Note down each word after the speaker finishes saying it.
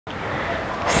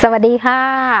สวัสดีค่ะ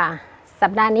สั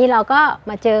ปดาห์นี้เราก็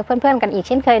มาเจอเพื่อนๆกันอีกเ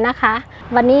ช่นเคยนะคะ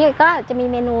วันนี้ก็จะมี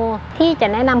เมนูที่จะ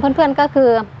แนะนำเพื่อนๆก็คือ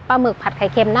ปลาหมึกผัดไข่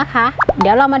เค็มนะคะเดี๋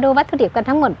ยวเรามาดูวัตถุดิบกัน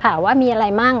ทั้งหมดค่ะว่ามีอะไร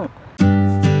มั่ง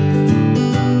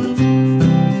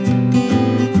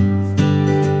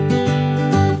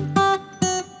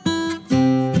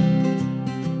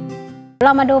เร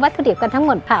ามาดูวัตถุดิบกันทั้งห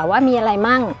มดค่ะว่ามีอะไร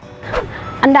มั่ง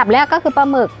อันดับแรกก็คือปลา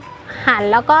หมึกหั่น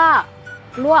แล้วก็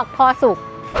ลวกพอสุก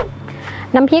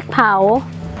น้ำพริกเผา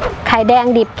ไข่แดง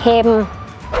ดิบเค็ม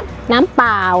น้ำเป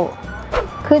ล่า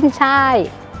ขึ้นฉ่าย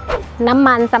น้ำ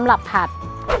มันสำหรับผัด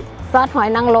ซอสหอย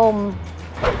นางรม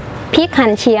พริกหั่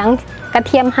นเฉียงกระเ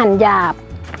ทียมหั่นหยาบ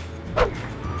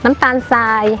น้ำตาลทร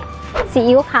ายซี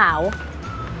อิ๊วขาว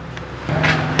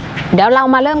เดี๋ยวเรา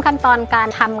มาเริ่มขั้นตอนการ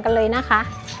ทำกันเลยนะคะ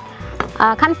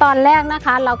ขั้นตอนแรกนะค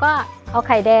ะเราก็เอาไ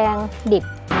ข่แดงดิบ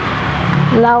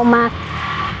เรามา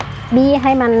บี้ใ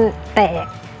ห้มันแตก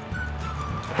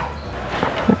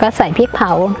แล้วก็ใส่พริกเผ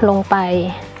าลงไป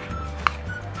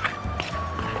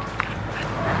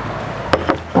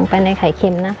ในไข่เค็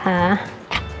มนะคะ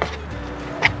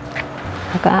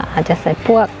แล้วก็อาจจะใส่พ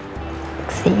วก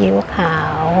ซีอิ๊วขา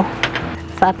ว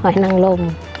ซอสหอยนางรม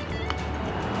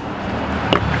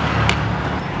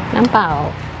น้ำเปล่า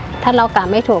ถ้าเรากะ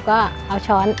ไม่ถูกก็เอา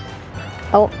ช้อน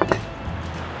โต๊ะ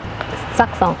สัก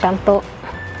2 ช้อนโต๊ะ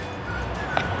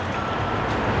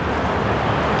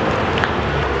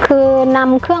คือน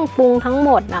ำเครื่องปรุงทั้งห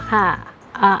มดนะคะ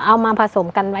เอามาผสม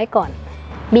กันไว้ก่อน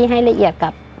บี้ให้ละเอียดกั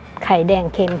บไข่แดง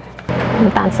เค็มน้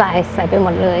ำตาลทรายใส่ไปหม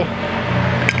ดเลย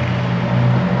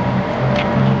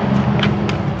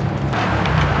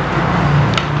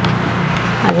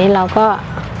อันนี้เราก็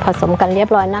ผสมกันเรียบ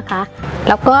ร้อยนะคะแ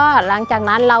ล้วก็หลังจาก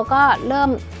นั้นเราก็เริ่ม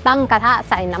ตั้งกระทะ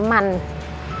ใส่น้ำมัน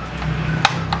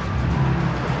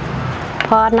พ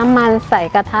อน้ำมันใส่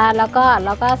กระทะแล้วก็เร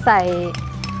าก็ใส่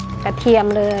กระเทียม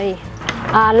เลย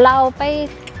เราไป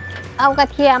เอากระ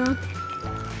เทียม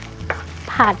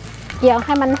ผัดเจียวใ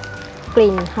ห้มันก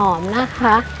ลิ่นหอมนะค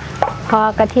ะพอ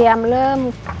กระเทียมเริ่ม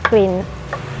กลิ่น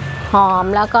หอม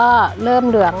แล้วก็เริ่ม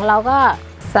เหลืองเราก็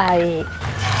ใส่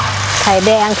ไข่แ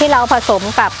ดงที่เราผสม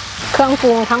กับเครื่องป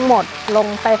รุงทั้งหมดลง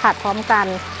ไปผัดพร้อมกัน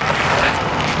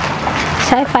ใ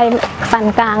ช้ไฟปาน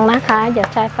กลางนะคะอย่า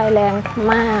ใช้ไฟแรง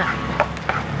มาก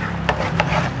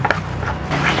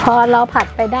พอเราผัด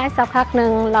ไปได้สักพักหนึ่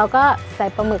งเราก็ใส่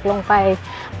ปลาหมึกลงไป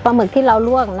ปลาหมึกที่เราล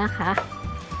วกนะคะ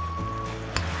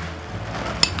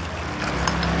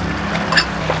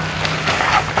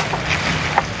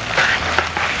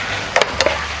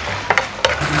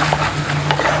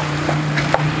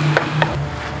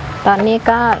ตอนนี้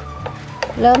ก็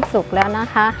เริ่มสุกแล้วนะ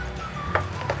คะ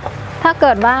ถ้าเ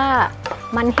กิดว่า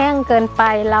มันแห้งเกินไป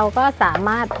เราก็สาม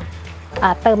ารถ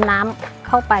เติมน้ำเ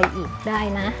ข้าไปอีกได้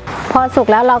นะพอสุก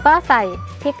แล้วเราก็ใส่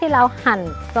พริกที่เราหั่น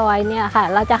ซอยเนี่ยค่ะ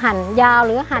เราจะหั่นยาวห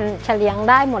รือหั่นเฉลียง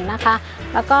ได้หมดนะคะ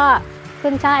แล้วก็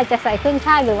ขึ้นฉ่ายจะใส่ขึ้น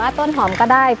ฉ่ายหรือว่าต้นหอมก็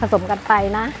ได้ผสมกันไป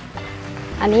นะ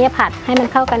อันนี้ผัดให้มัน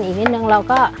เข้ากันอีกนิดนึงเรา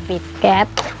ก็ปิดแก๊ส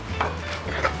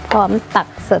พร้อมตัก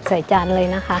เสิร์ฟใส่จานเลย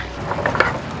นะคะ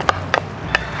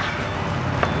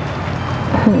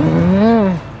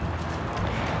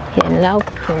เห็นแล้ว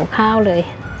หิวข้าวเลย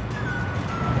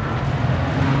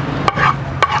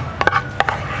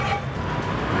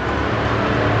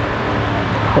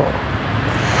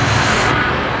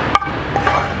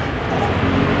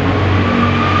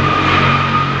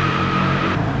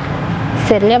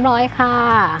เสร็จเรียบร้อยค่ะ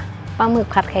ปลาหมึก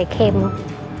ผัดไข่เค็ม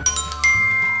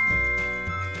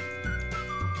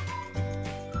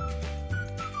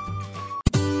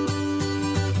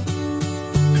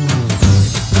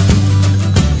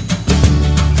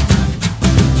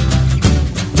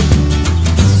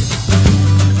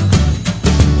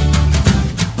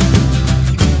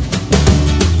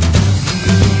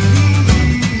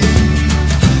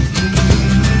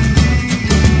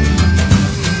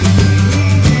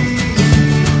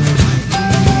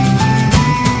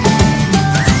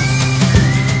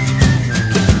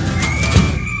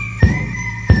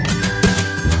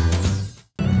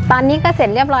ตอนนี้ก็เสร็จ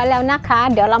เรียบร้อยแล้วนะคะ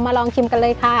เดี๋ยวเรามาลองชิมกันเล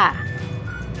ยค่ะ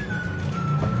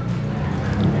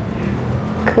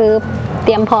คือเต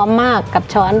รียมพร้อมมากกับ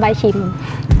ช้อนใบชิม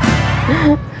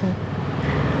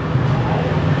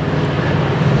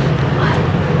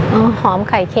หอม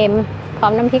ไข่เค็มพร้อ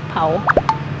มน้ำพริกเผา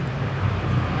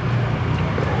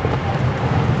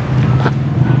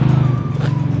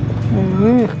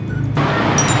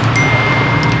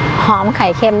หอมไข่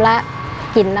เค็มและ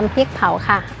กลิ่นน้ำพริกเผา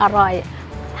ค่ะอร่อย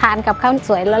ทานกับข้าวส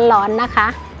วยร้อนๆนะคะ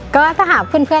ก็ถ้าหาก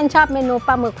เพื่อนๆชอบเมนูป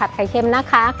ลาหมึกผัดไข่เค็มนะ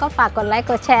คะก็ฝากกดไลค์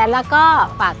กดแชร์แล้วก็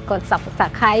ฝากกด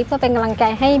Subscribe เพื่อเป็นกำลังใจ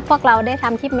ให้พวกเราได้ท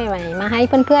ำคลิปใหม่ๆมาให้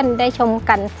เพื่อนๆได้ชม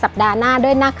กันสัปดาห์หน้าด้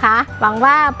วยนะคะหวัง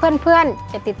ว่าเพื่อน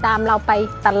ๆจะติดตามเราไป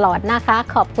ตลอดนะคะ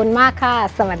ขอบคุณมากค่ะ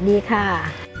สวัสดีค่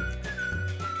ะ